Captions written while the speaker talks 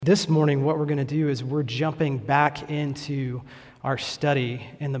This morning, what we're going to do is we're jumping back into our study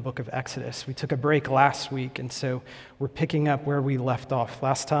in the book of Exodus. We took a break last week, and so we're picking up where we left off.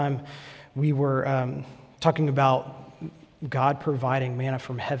 Last time, we were talking about God providing manna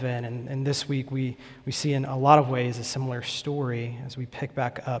from heaven, and this week we see in a lot of ways a similar story as we pick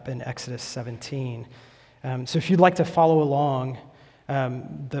back up in Exodus 17. So if you'd like to follow along,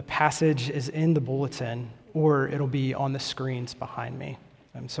 the passage is in the bulletin, or it'll be on the screens behind me.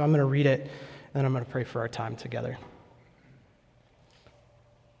 So I'm going to read it, and then I'm going to pray for our time together.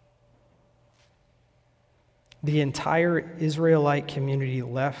 The entire Israelite community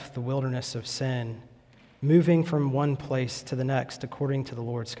left the wilderness of sin, moving from one place to the next according to the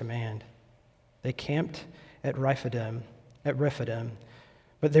Lord's command. They camped at Rephidim,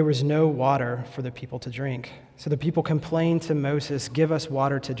 but there was no water for the people to drink. So the people complained to Moses, "Give us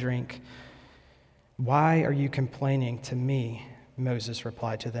water to drink." "Why are you complaining to me?" Moses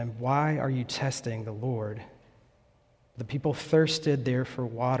replied to them. "Why are you testing the Lord?" The people thirsted there for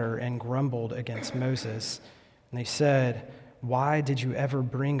water and grumbled against Moses. And they said, "Why did you ever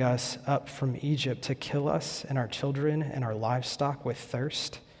bring us up from Egypt to kill us and our children and our livestock with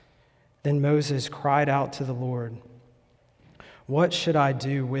thirst?" Then Moses cried out to the Lord, "What should I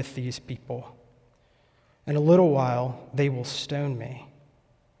do with these people? In a little while they will stone me."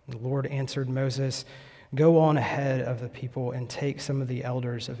 And the Lord answered Moses, "Go on ahead of the people and take some of the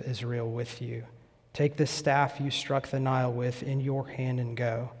elders of Israel with you. Take the staff you struck the Nile with in your hand and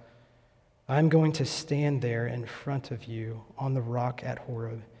go. I'm going to stand there in front of you on the rock at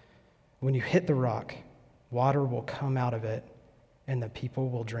Horeb. When you hit the rock, water will come out of it, and the people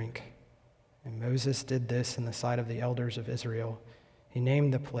will drink." And Moses did this in the sight of the elders of Israel. He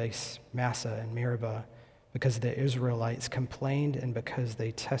named the place Massah and Meribah, because the Israelites complained and because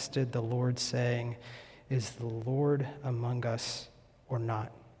they tested the Lord, saying, "Is the Lord among us or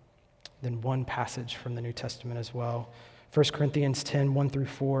not?" Then one passage from the New Testament as well. 1 Corinthians 10, 1 through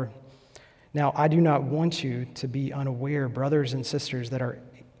 4. "Now I do not want you to be unaware, brothers and sisters, that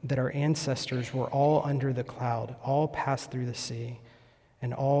our ancestors were all under the cloud, all passed through the sea,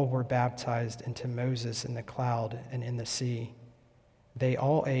 and all were baptized into Moses in the cloud and in the sea. They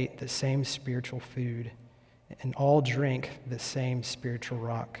all ate the same spiritual food, and all drank the same spiritual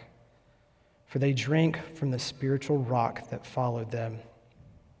rock. For they drank from the spiritual rock that followed them,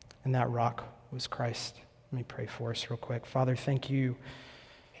 and that rock was Christ." Let me pray for us real quick. Father, thank you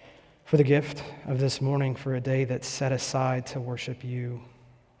for the gift of this morning, for a day that's set aside to worship you.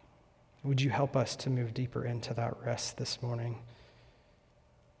 Would you help us to move deeper into that rest this morning?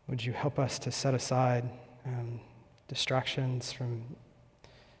 Would you help us to set aside distractions from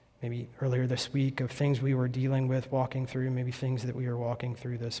maybe earlier this week of things we were dealing with, walking through, maybe things that we are walking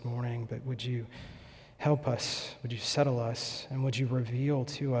through this morning, but would you help us, would you settle us, and would you reveal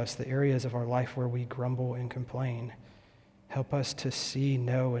to us the areas of our life where we grumble and complain? Help us to see,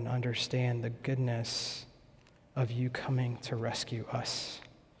 know, and understand the goodness of you coming to rescue us.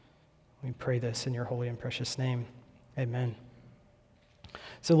 We pray this in your holy and precious name. Amen.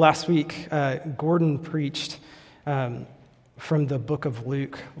 So last week, Gordon preached from the book of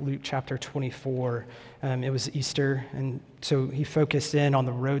Luke chapter 24. It was Easter, and so he focused in on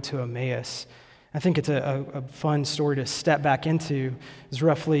the road to Emmaus. I think it's a fun story to step back into. It's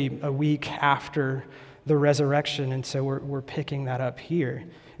roughly a week after the resurrection, and so we're picking that up here.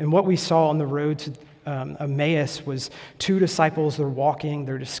 And what we saw on the road to Emmaus was two disciples. They're walking,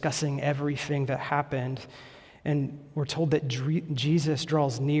 they're discussing everything that happened, and we're told that Jesus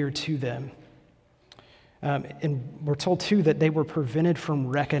draws near to them. And we're told, too, that they were prevented from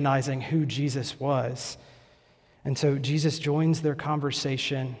recognizing who Jesus was. And so Jesus joins their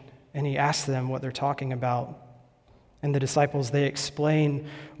conversation, and he asks them what they're talking about. And the disciples, they explain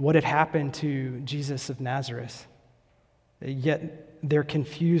what had happened to Jesus of Nazareth. Yet they're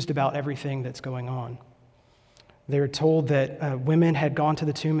confused about everything that's going on. They're told that women had gone to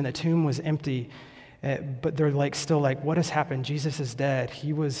the tomb, and the tomb was empty. But they're still like, what has happened? Jesus is dead.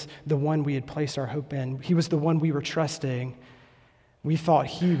 He was the one we had placed our hope in. He was the one we were trusting. We thought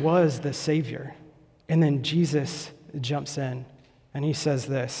he was the Savior. And then Jesus jumps in, and he says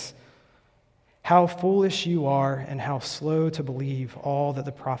this, "How foolish you are, and how slow to believe all that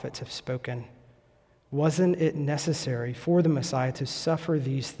the prophets have spoken. Wasn't it necessary for the Messiah to suffer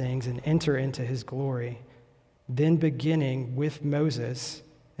these things and enter into his glory? Then beginning with Moses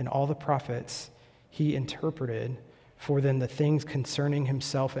and all the prophets, he interpreted for them the things concerning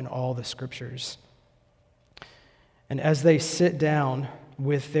himself in all the scriptures." And as they sit down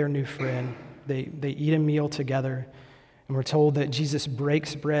with their new friend, they eat a meal together, and we're told that Jesus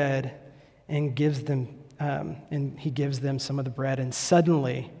breaks bread and gives them and he gives them some of the bread, and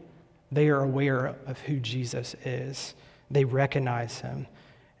suddenly they are aware of who Jesus is. They recognize him.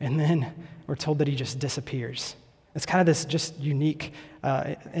 And then we're told that he just disappears. It's kind of this just unique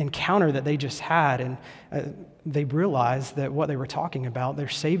encounter that they just had, and they realized that what they were talking about, their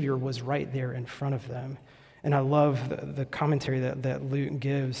Savior was right there in front of them. And I love the commentary that Luke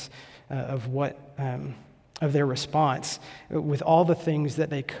gives of their response. With all the things that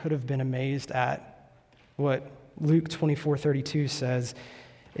they could have been amazed at, what Luke 24:32 says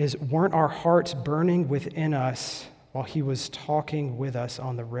is, "Weren't our hearts burning within us while he was talking with us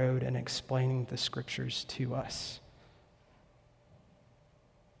on the road and explaining the scriptures to us?"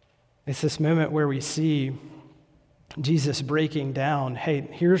 It's this moment where we see Jesus breaking down, hey,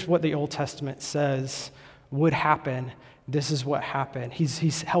 here's what the Old Testament says would happen. This is what happened.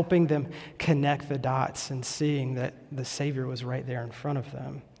 He's helping them connect the dots and seeing that the Savior was right there in front of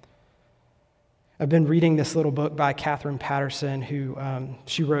them. I've been reading this little book by Catherine Patterson, who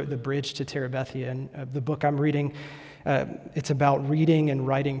she wrote The Bridge to Terabithia. And the book I'm reading, it's about reading and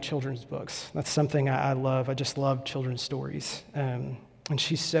writing children's books. That's something I love. I just love children's stories. And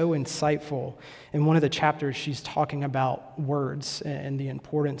she's so insightful. In one of the chapters, she's talking about words and the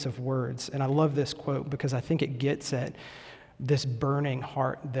importance of words. And I love this quote because I think it gets at this burning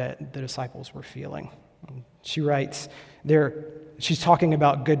heart that the disciples were feeling. She writes, she's talking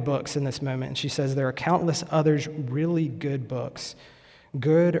about good books in this moment, and she says, "There are countless others really good books,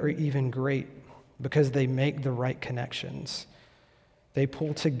 good or even great, because they make the right connections. They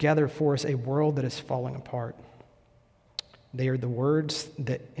pull together for us a world that is falling apart. They are the words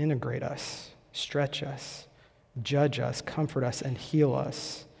that integrate us, stretch us, judge us, comfort us, and heal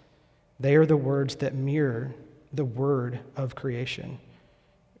us. They are the words that mirror the word of creation,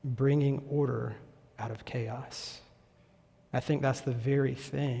 bringing order out of chaos." I think that's the very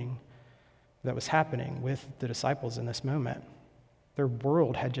thing that was happening with the disciples in this moment. Their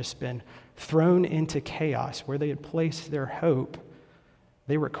world had just been thrown into chaos where they had placed their hope.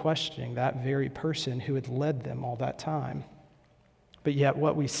 They were questioning that very person who had led them all that time. But yet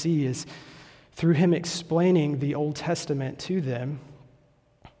what we see is through him explaining the Old Testament to them,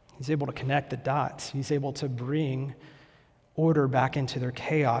 he's able to connect the dots. He's able to bring order back into their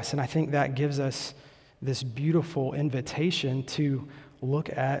chaos. And I think that gives us this beautiful invitation to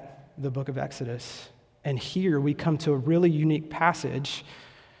look at the book of Exodus. And here we come to a really unique passage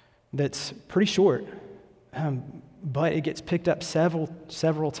that's pretty short, but it gets picked up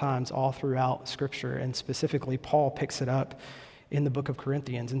several times all throughout Scripture, and specifically Paul picks it up in the book of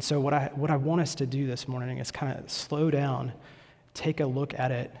Corinthians. And so what I want us to do this morning is kind of slow down, take a look at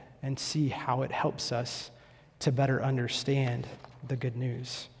it, and see how it helps us to better understand the good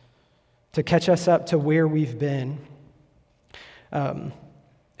news, to catch us up to where we've been.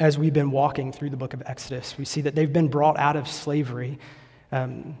 As we've been walking through the book of Exodus, we see that they've been brought out of slavery.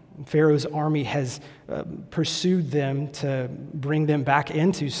 Pharaoh's army has pursued them to bring them back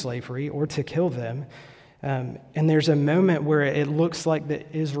into slavery or to kill them. And there's a moment where it looks like the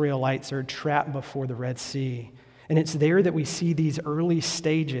Israelites are trapped before the Red Sea. And it's there that we see these early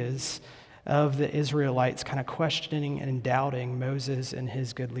stages of the Israelites kind of questioning and doubting Moses and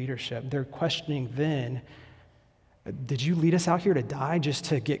his good leadership. They're questioning then, did you lead us out here to die just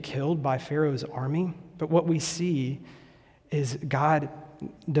to get killed by Pharaoh's army? But what we see is God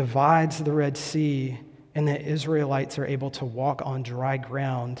divides the Red Sea, and the Israelites are able to walk on dry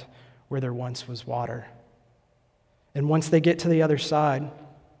ground where there once was water. And once they get to the other side,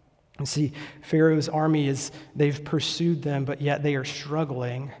 you see Pharaoh's army they've pursued them, but yet they are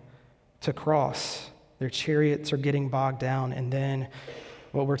struggling to cross. Their chariots are getting bogged down, and then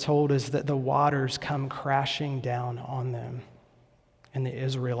what we're told is that the waters come crashing down on them, and the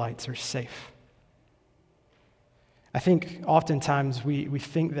Israelites are safe. I think oftentimes we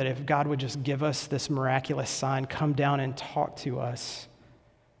think that if God would just give us this miraculous sign, come down and talk to us,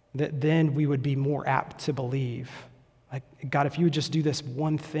 that then we would be more apt to believe. Like, God, if you would just do this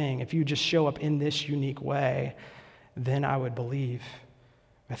one thing, if you would just show up in this unique way, then I would believe.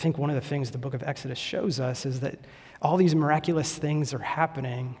 I think one of the things the book of Exodus shows us is that all these miraculous things are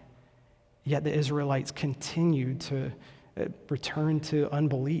happening, yet the Israelites continue to return to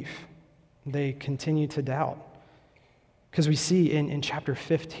unbelief. They continue to doubt. Because we see in chapter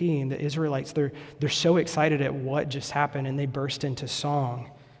 15, the Israelites, they're so excited at what just happened, and they burst into song.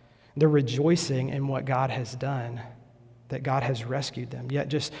 They're rejoicing in what God has done, that God has rescued them. Yet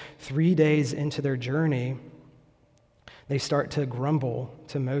just 3 days into their journey, they start to grumble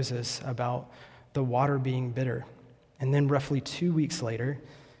to Moses about the water being bitter. And then roughly 2 weeks later,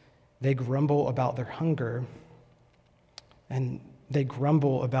 they grumble about their hunger. And They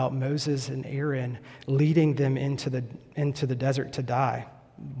grumble about Moses and Aaron leading them into the desert to die,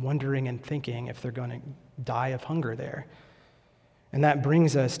 wondering and thinking if they're going to die of hunger there. And that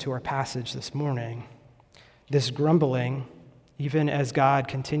brings us to our passage this morning. This grumbling, even as God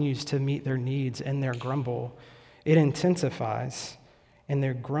continues to meet their needs in their grumble, it intensifies, and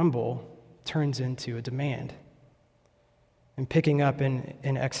their grumble turns into a demand. And picking up in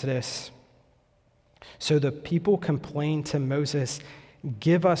Exodus, so the people complained to Moses,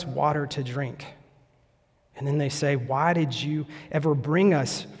 "Give us water to drink." And then they say, "Why did you ever bring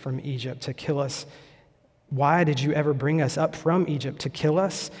us from Egypt to kill us? Why did you ever bring us up from Egypt to kill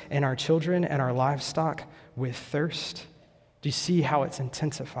us and our children and our livestock with thirst?" Do you see how it's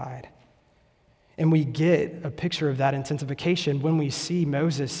intensified? And we get a picture of that intensification when we see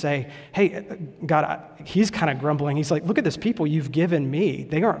Moses say, "Hey, God," he's kind of grumbling. He's like, "Look at this people you've given me.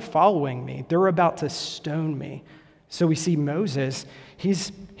 They aren't following me. They're about to stone me." So we see Moses,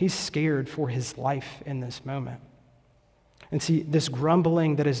 he's scared for his life in this moment. And see, this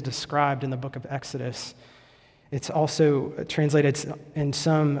grumbling that is described in the book of Exodus, it's also translated in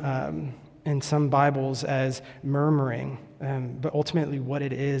some Bibles as murmuring, but ultimately what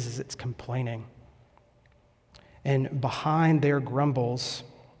it is it's complaining. And behind their grumbles,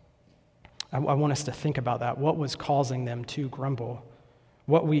 I want us to think about that. What was causing them to grumble?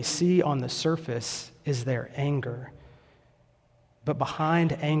 What we see on the surface is their anger. But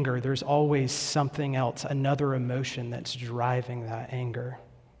behind anger, there's always something else, another emotion that's driving that anger.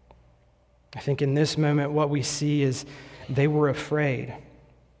 I think in this moment, what we see is they were afraid.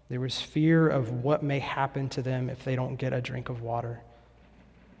 There was fear of what may happen to them if they don't get a drink of water.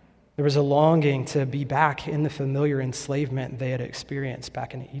 There was a longing to be back in the familiar enslavement they had experienced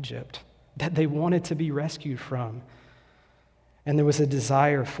back in Egypt, that they wanted to be rescued from. And there was a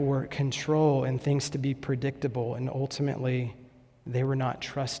desire for control and things to be predictable, and ultimately, they were not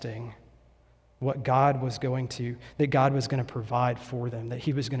trusting what God was going to provide for them, that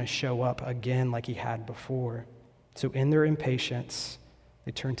he was going to show up again like he had before. So in their impatience,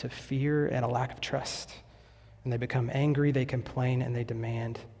 they turn to fear and a lack of trust, and they become angry, they complain, and they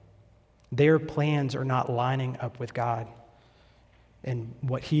demand. Their plans are not lining up with God and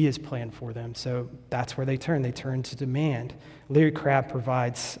what he has planned for them. So that's where they turn. They turn to demand. Larry Crabb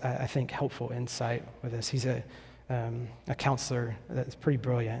provides, I think, helpful insight with this. He's a counselor that's pretty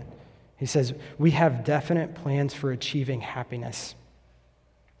brilliant. He says, "We have definite plans for achieving happiness,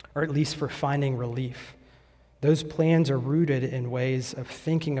 or at least for finding relief. Those plans are rooted in ways of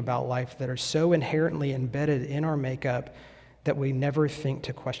thinking about life that are so inherently embedded in our makeup that we never think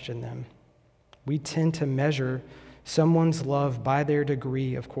to question them. We tend to measure someone's love by their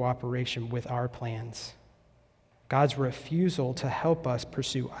degree of cooperation with our plans. God's refusal to help us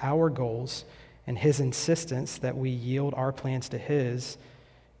pursue our goals and his insistence that we yield our plans to his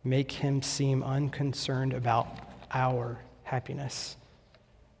make him seem unconcerned about our happiness."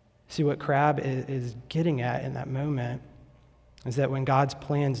 See, what Crabb is getting at in that moment is that when God's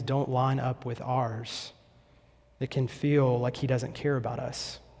plans don't line up with ours, it can feel like he doesn't care about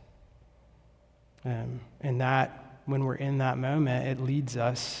us. And that, when we're in that moment, it leads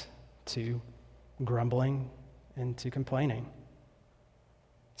us to grumbling and to complaining.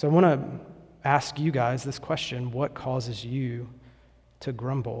 So I want to ask you guys this question: what causes you to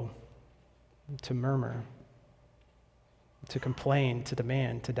grumble, to murmur, to complain, to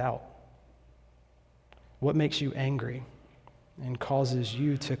demand, to doubt? What makes you angry and causes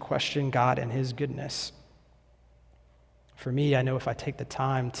you to question God and his goodness? For me, I know if I take the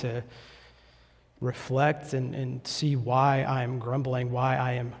time to reflect and see why I am grumbling, why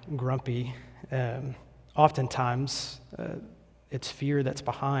I am grumpy, oftentimes it's fear that's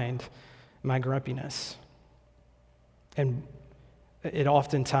behind my grumpiness. And it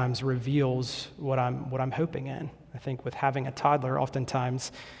oftentimes reveals what I'm hoping in. I think with having a toddler,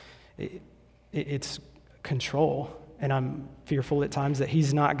 oftentimes it's control, and I'm fearful at times that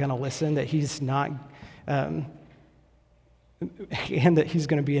he's not going to listen, that he's not, and that he's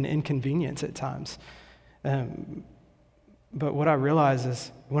going to be an inconvenience at times. But what I realize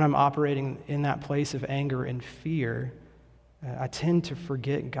is when I'm operating in that place of anger and fear, I tend to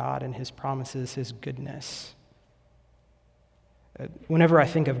forget God and his promises, his goodness. Whenever I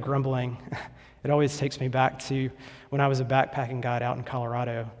think of grumbling, it always takes me back to when I was a backpacking guide out in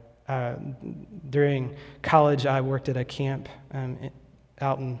Colorado. During college, I worked at a camp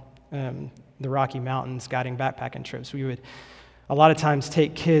out in the Rocky Mountains guiding backpacking trips. We would a lot of times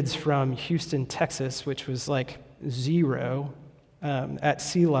take kids from Houston, Texas, which was like 0 at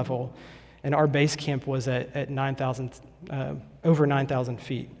sea level, and our base camp was at 9,000, over 9,000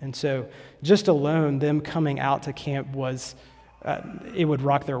 feet. And so just alone, them coming out to camp was it would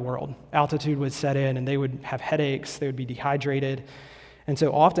rock their world. Altitude would set in, and they would have headaches, they would be dehydrated. And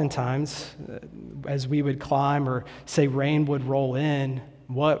so oftentimes, as we would climb or say rain would roll in,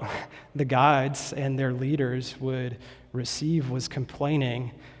 what the guides and their leaders would receive was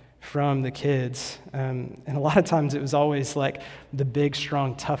complaining from the kids. And a lot of times it was always like the big,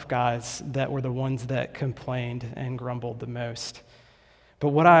 strong, tough guys that were the ones that complained and grumbled the most. But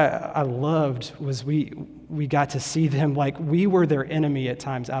what I loved was we got to see them like we were their enemy at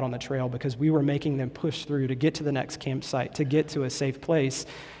times out on the trail, because we were making them push through to get to the next campsite, to get to a safe place.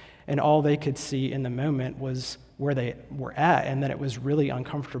 And all they could see in the moment was where they were at, and that it was really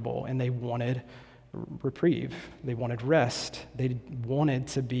uncomfortable, and they wanted reprieve. They wanted rest. They wanted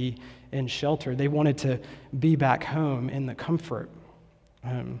to be in shelter. They wanted to be back home in the comfort.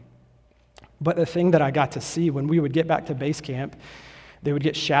 But the thing that I got to see when we would get back to base camp, they would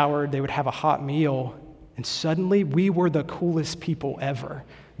get showered, they would have a hot meal, and suddenly we were the coolest people ever.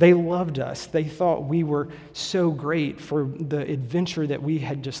 They loved us. They thought we were so great for the adventure that we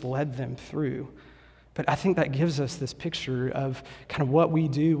had just led them through. But I think that gives us this picture of kind of what we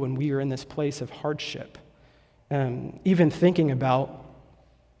do when we are in this place of hardship. Even thinking about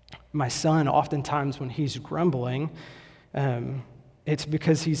my son, oftentimes when he's grumbling, it's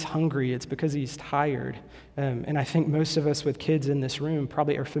because he's hungry, it's because he's tired. And I think most of us with kids in this room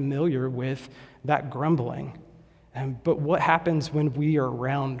probably are familiar with that grumbling. But what happens when we are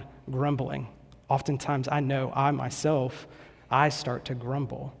around grumbling? Oftentimes I know I start to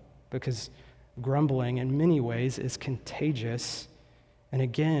grumble, because grumbling in many ways is contagious. And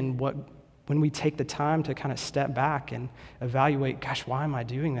again, when we take the time to kind of step back and evaluate, gosh, why am I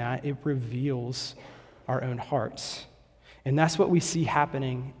doing that? It reveals our own hearts. And that's what we see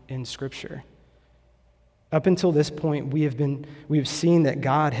happening in Scripture. Up until this point, we've seen that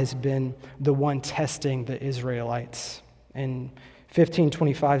God has been the one testing the Israelites. In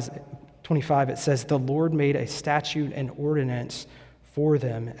 15:25, it says, "The Lord made a statute and ordinance for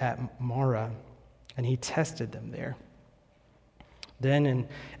them at Marah, and he tested them there." Then in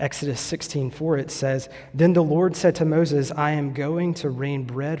Exodus 16:4, it says, "Then the Lord said to Moses, I am going to rain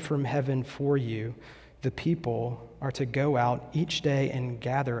bread from heaven for you. The people are to go out each day and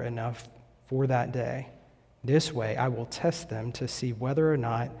gather enough for that day. This way I will test them to see whether or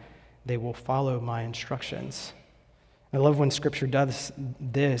not they will follow my instructions." I love when Scripture does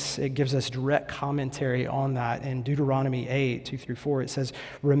this. It gives us direct commentary on that. In Deuteronomy 8:2-4, it says,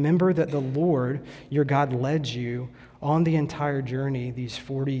 "Remember that the Lord your God led you on the entire journey these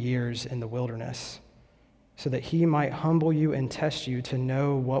 40 years in the wilderness, so that he might humble you and test you to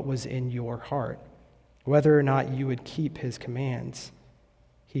know what was in your heart, whether or not you would keep his commands.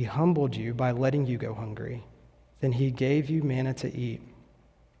 He humbled you by letting you go hungry. Then he gave you manna to eat,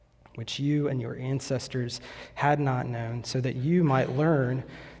 which you and your ancestors had not known, so that you might learn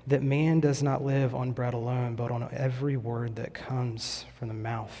that man does not live on bread alone, but on every word that comes from the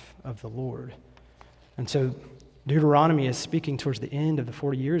mouth of the Lord." And so Deuteronomy is speaking towards the end of the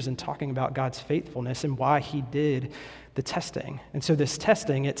 40 years and talking about God's faithfulness and why he did the testing. And so this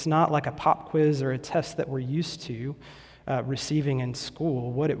testing, it's not like a pop quiz or a test that we're used to receiving in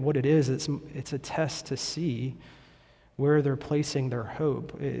school. What it is, it's a test to see where they're placing their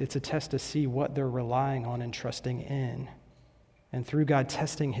hope. It's a test to see what they're relying on and trusting in. And through God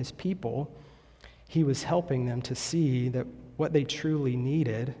testing his people, he was helping them to see that what they truly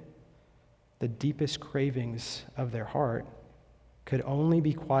needed, the deepest cravings of their heart, could only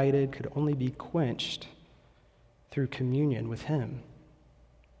be quieted, could only be quenched through communion with him,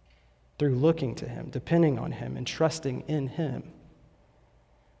 through looking to him, depending on him, and trusting in him.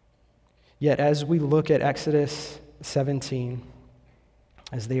 Yet as we look at Exodus 17,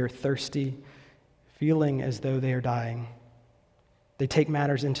 as they are thirsty, feeling as though they are dying, they take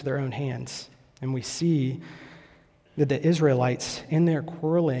matters into their own hands. And we see that the Israelites, in their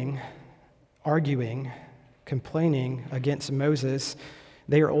quarreling, arguing, complaining against Moses,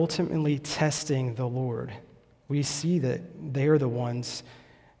 they are ultimately testing the Lord. We see that they are the ones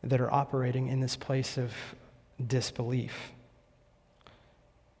that are operating in this place of disbelief.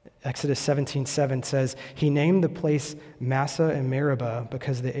 Exodus 17:7 says, "He named the place Massah and Meribah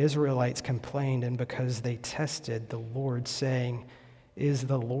because the Israelites complained and because they tested the Lord, saying, 'Is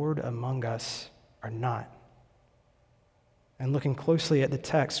the Lord among us or not?'" And looking closely at the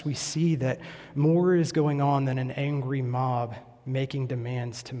text, we see that more is going on than an angry mob making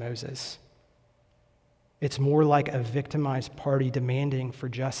demands to Moses. It's more like a victimized party demanding for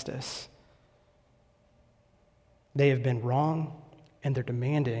justice. They have been wrong, and they're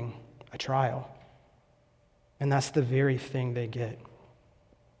demanding a trial. And that's the very thing they get.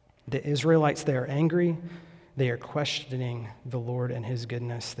 The Israelites, they are angry, They are questioning the Lord and his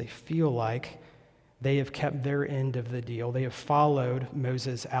goodness. They feel like they have kept their end of the deal. They have followed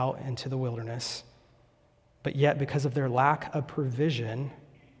Moses out into the wilderness. But yet, because of their lack of provision,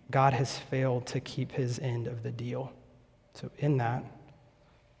 God has failed to keep his end of the deal. So in that,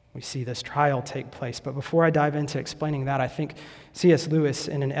 we see this trial take place. But before I dive into explaining that, I think C.S. Lewis,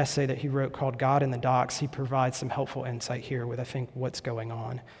 in an essay that he wrote called God in the Docks, he provides some helpful insight here with, I think, what's going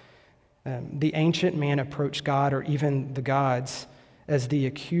on. The ancient man approached God, or even the gods, as the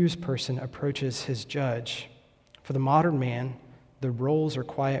accused person approaches his judge. For the modern man, the roles are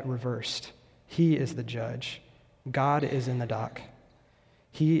quite reversed. He is the judge. God is in the dock.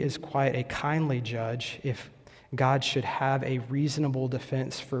 He is quite a kindly judge if God should have a reasonable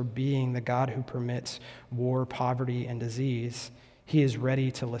defense for being the God who permits war, poverty, and disease. He is ready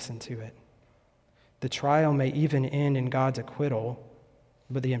to listen to it. The trial may even end in God's acquittal,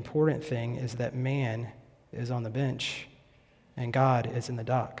 but the important thing is that man is on the bench and God is in the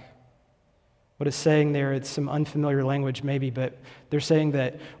dock. What it's saying there, it's some unfamiliar language maybe, but they're saying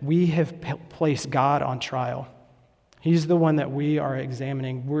that we have placed God on trial. He's the one that we are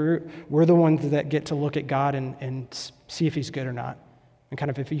examining. We're the ones that get to look at God and see if he's good or not. And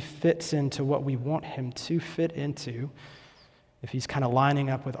kind of if he fits into what we want him to fit into, if he's kind of lining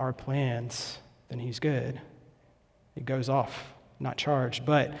up with our plans, then he's good. He goes off, not charged.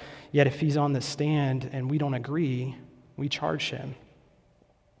 But yet if he's on the stand and we don't agree, we charge him.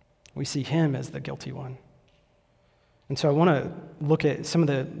 We see him as the guilty one. And so I want to look at some of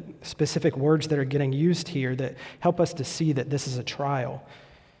the specific words that are getting used here that help us to see that this is a trial.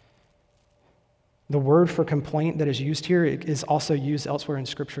 The word for complaint that is used here is also used elsewhere in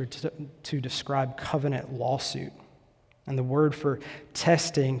Scripture to describe covenant lawsuit. And the word for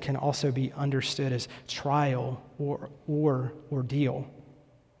testing can also be understood as trial or ordeal.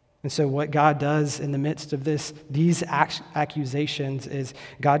 And so what God does in the midst of these accusations is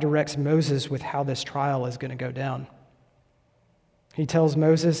God directs Moses with how this trial is going to go down. He tells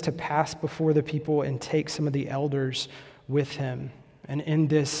Moses to pass before the people and take some of the elders with him. And in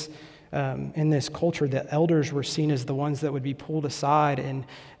this culture, the elders were seen as the ones that would be pulled aside and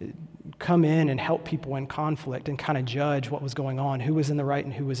come in and help people in conflict and kind of judge what was going on, who was in the right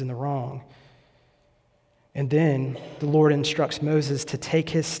and who was in the wrong. And then the Lord instructs Moses to take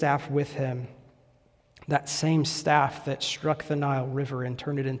his staff with him, that same staff that struck the Nile River and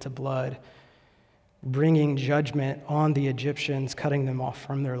turned it into blood, bringing judgment on the Egyptians, cutting them off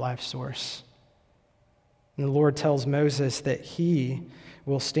from their life source. And the Lord tells Moses that he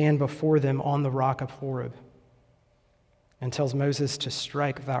will stand before them on the rock of Horeb and tells Moses to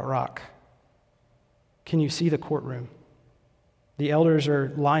strike that rock. Can you see the courtroom? The elders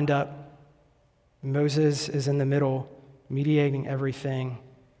are lined up. Moses is in the middle, mediating everything,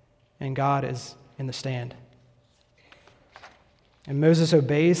 and God is in the stand. And Moses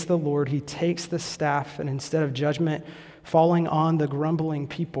obeys the Lord. He takes the staff, and instead of judgment falling on the grumbling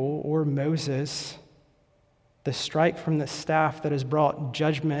people or Moses, the strike from the staff that has brought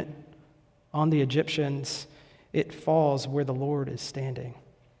judgment on the Egyptians, it falls where the Lord is standing.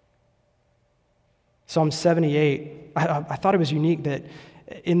 Psalm 78, I thought it was unique that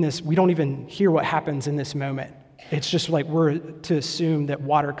in this, we don't even hear what happens in this moment. It's just like we're to assume that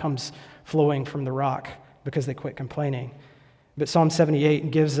water comes flowing from the rock because they quit complaining. But Psalm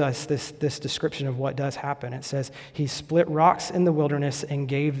 78 gives us this description of what does happen. It says, he split rocks in the wilderness and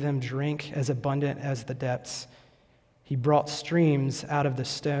gave them drink as abundant as the depths. He brought streams out of the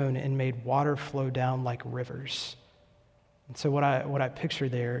stone and made water flow down like rivers. And so what I picture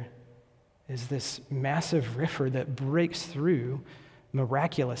there is this massive river that breaks through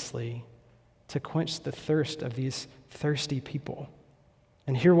miraculously to quench the thirst of these thirsty people.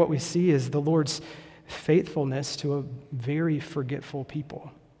 And here what we see is the Lord's faithfulness to a very forgetful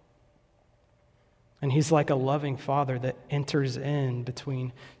people. And he's like a loving father that enters in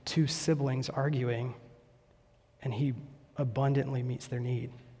between two siblings arguing, and he abundantly meets their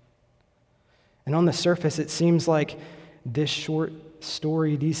need. And on the surface, it seems like this short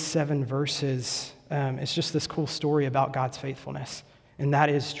story, these 7 verses, it's just this cool story about God's faithfulness. And that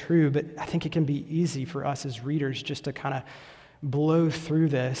is true, but I think it can be easy for us as readers just to kind of blow through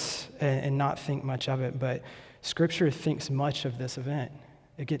this and not think much of it. But Scripture thinks much of this event.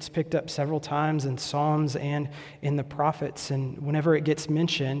 It gets picked up several times in Psalms and in the prophets. And whenever it gets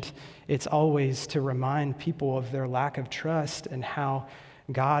mentioned, it's always to remind people of their lack of trust and how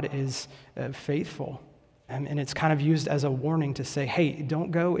God is faithful. And it's kind of used as a warning to say, hey, don't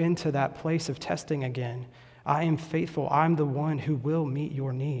go into that place of testing again. I am faithful. I'm the one who will meet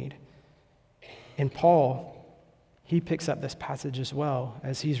your need. And Paul, he picks up this passage as well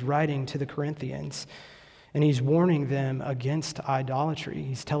as he's writing to the Corinthians. And he's warning them against idolatry.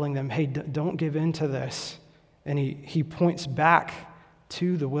 He's telling them, hey, don't give in to this. And he points back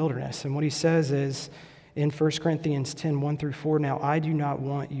to the wilderness. And what he says is, in 1 Corinthians 10, 1-4, now I do not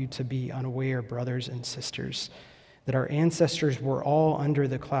want you to be unaware, brothers and sisters, that our ancestors were all under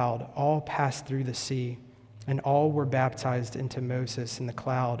the cloud, all passed through the sea, and all were baptized into Moses in the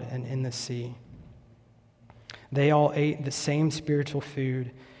cloud and in the sea. They all ate the same spiritual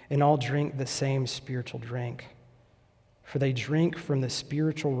food and all drank the same spiritual drink, for they drank from the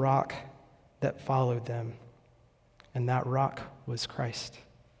spiritual rock that followed them, and that rock was Christ.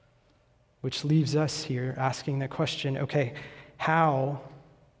 Which leaves us here asking the question, okay, how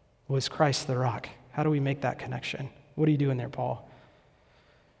was Christ the rock? How do we make that connection? What are you doing there, Paul?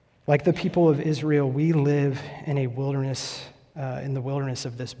 Like the people of Israel, we live in a wilderness, in the wilderness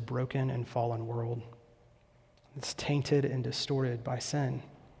of this broken and fallen world. It's tainted and distorted by sin.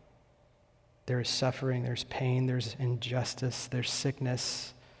 There is suffering, there's pain, there's injustice, there's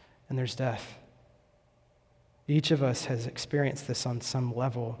sickness, and there's death. Each of us has experienced this on some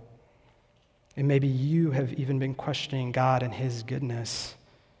level. And maybe you have even been questioning God and his goodness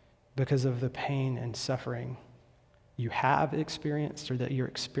because of the pain and suffering you have experienced or that you're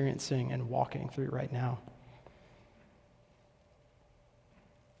experiencing and walking through right now.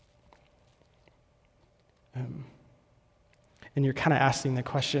 And you're kind of asking the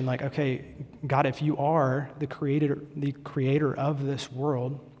question like, okay, God, if you are the creator of this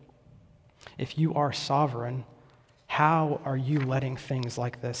world, if you are sovereign, how are you letting things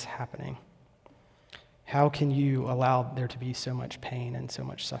like this happening? How can you allow there to be so much pain and so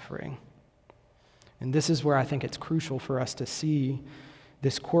much suffering? And this is where I think it's crucial for us to see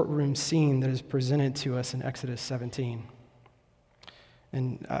this courtroom scene that is presented to us in Exodus 17.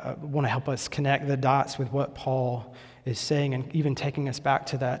 And I want to help us connect the dots with what Paul is saying and even taking us back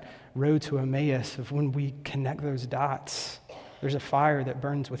to that road to Emmaus of when we connect those dots, there's a fire that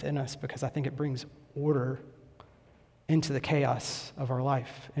burns within us because I think it brings order into the chaos of our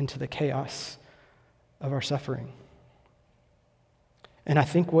life, into the chaos of our suffering. And I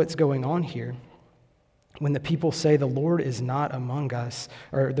think what's going on here, when the people say the Lord is not among us,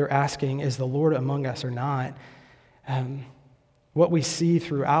 or they're asking, is the Lord among us or not? What we see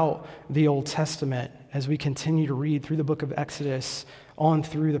throughout the Old Testament as we continue to read through the book of Exodus on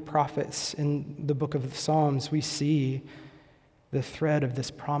through the prophets in the book of the Psalms, we see the thread of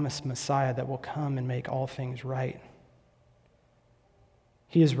this promised Messiah that will come and make all things right.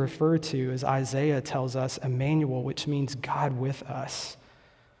 He is referred to, as Isaiah tells us, Emmanuel, which means God with us.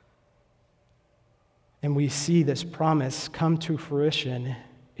 And we see this promise come to fruition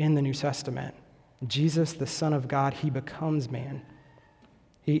in the New Testament. Jesus, the Son of God, he becomes man.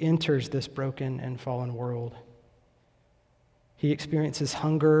 He enters this broken and fallen world. He experiences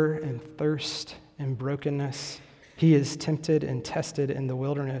hunger and thirst and brokenness. He is tempted and tested in the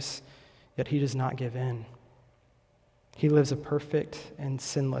wilderness, yet he does not give in. He lives a perfect and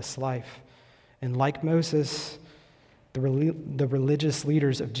sinless life. And like Moses, the religious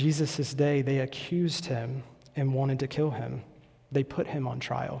leaders of Jesus' day, they accused him and wanted to kill him. They put him on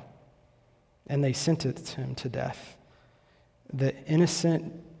trial. And they sentenced him to death. The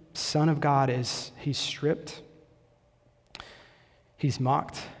innocent Son of God he's stripped, he's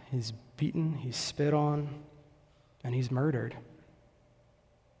mocked, he's beaten, he's spit on, and he's murdered.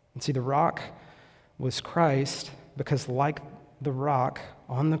 And see, the rock was Christ because like the rock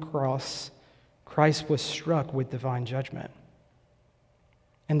on the cross, Christ was struck with divine judgment.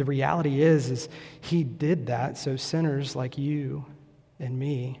 And the reality is he did that so sinners like you and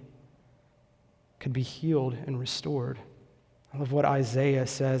me could be healed and restored. I love what Isaiah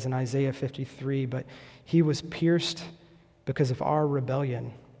says in Isaiah 53, but he was pierced because of our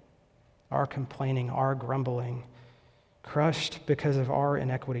rebellion, our complaining, our grumbling, crushed because of our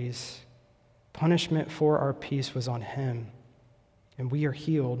iniquities. Punishment for our peace was on him, and we are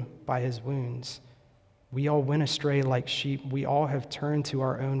healed by his wounds. We all went astray like sheep. We all have turned to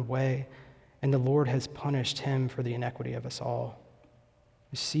our own way, and the Lord has punished him for the iniquity of us all.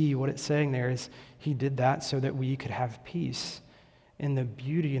 You see, what it's saying there is he did that so that we could have peace. And the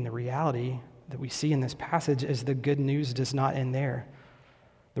beauty and the reality that we see in this passage is the good news does not end there.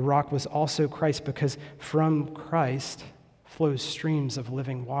 The rock was also Christ because from Christ flows streams of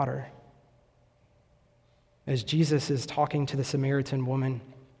living water. As Jesus is talking to the Samaritan woman,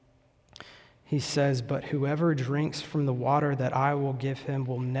 he says, "But whoever drinks from the water that I will give him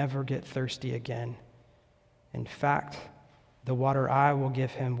will never get thirsty again. In fact, the water I will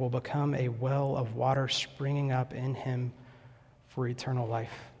give him will become a well of water springing up in him for eternal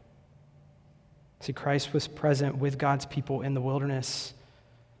life." See, Christ was present with God's people in the wilderness,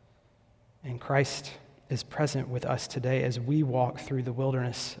 and Christ is present with us today as we walk through the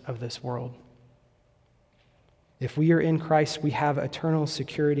wilderness of this world. If we are in Christ, we have eternal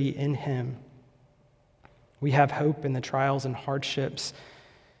security in him. We have hope in the trials and hardships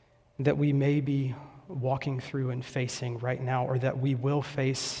that we may be walking through and facing right now, or that we will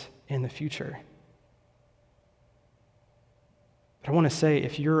face in the future. But I want to say,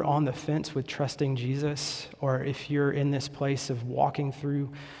 if you're on the fence with trusting Jesus, or if you're in this place of walking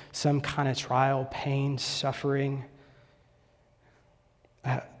through some kind of trial, pain, suffering,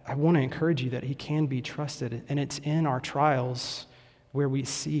 I want to encourage you that he can be trusted. And it's in our trials where we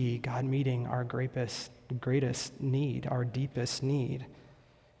see God meeting our greatest need, our deepest need.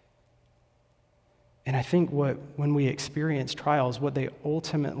 And I think when we experience trials, what they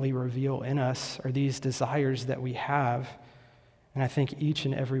ultimately reveal in us are these desires that we have. And I think each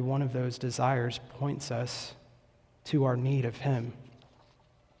and every one of those desires points us to our need of him.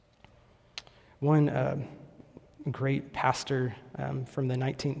 One great pastor from the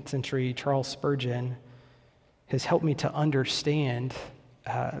 19th century, Charles Spurgeon, has helped me to understand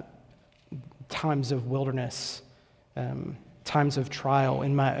times of wilderness, times of trial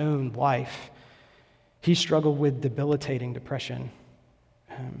in my own life. He struggled with debilitating depression.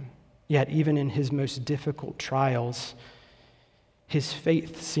 Yet even in his most difficult trials, his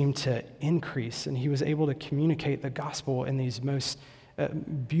faith seemed to increase, and he was able to communicate the gospel in these most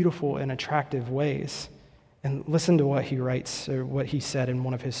beautiful and attractive ways. And listen to what he writes, or what he said in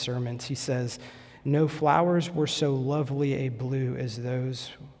one of his sermons. He says, "No flowers were so lovely a blue as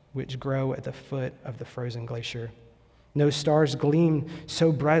those which grow at the foot of the frozen glacier. No stars gleam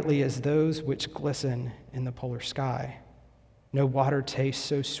so brightly as those which glisten in the polar sky. No water tastes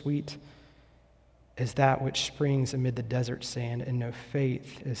so sweet as that which springs amid the desert sand, and no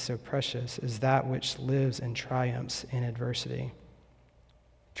faith is so precious as that which lives and triumphs in adversity.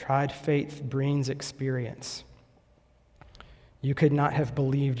 Tried faith brings experience. You could not have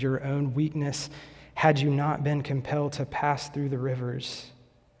believed your own weakness had you not been compelled to pass through the rivers,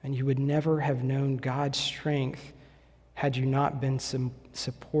 and you would never have known God's strength had you not been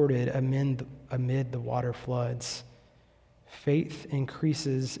supported amid the water floods. Faith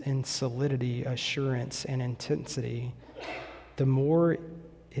increases in solidity, assurance, and intensity the more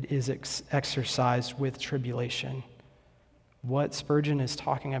it is exercised with tribulation." What Spurgeon is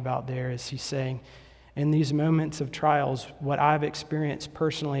talking about there is he's saying, in these moments of trials, what I've experienced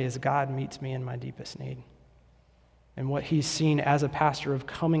personally is God meets me in my deepest need. And what he's seen as a pastor of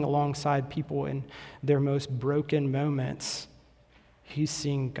coming alongside people in their most broken moments, he's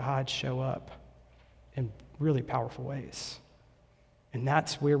seeing God show up in really powerful ways. And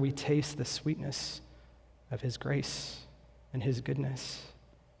that's where we taste the sweetness of his grace and his goodness.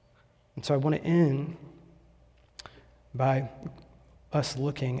 And so I want to end by us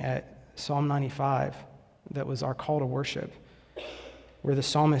looking at Psalm 95, that was our call to worship, where the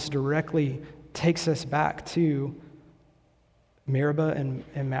psalmist directly takes us back to Meribah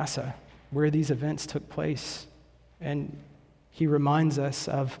and Massah, where these events took place. And he reminds us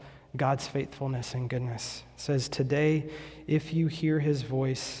of God's faithfulness and goodness. It says, "Today, if you hear his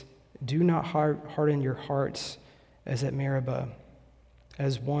voice, do not harden your hearts as at Meribah,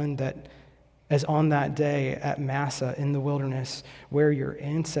 as on that day at Massah in the wilderness, where your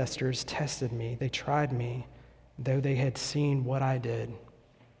ancestors tested me. They tried me, though they had seen what I did."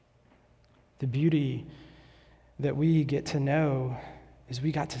 The beauty that we get to know is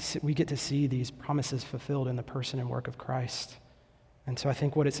we get to see these promises fulfilled in the person and work of Christ. And so I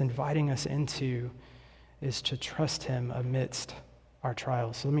think what it's inviting us into is to trust him amidst our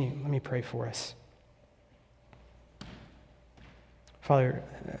trials. So let me pray for us. Father,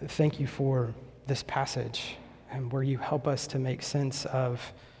 thank you for this passage where you help us to make sense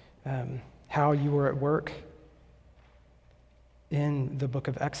of how you were at work in the book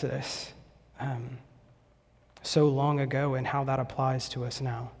of Exodus so long ago, and how that applies to us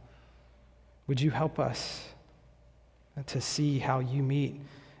now. Would you help us to see how you meet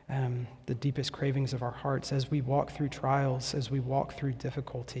the deepest cravings of our hearts as we walk through trials, as we walk through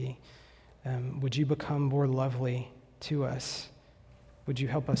difficulty? Would you become more lovely to us? Would you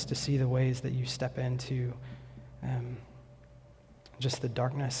help us to see the ways that you step into just the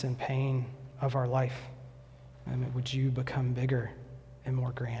darkness and pain of our life? Would you become bigger and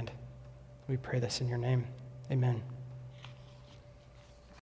more grand? We pray this in your name. Amen.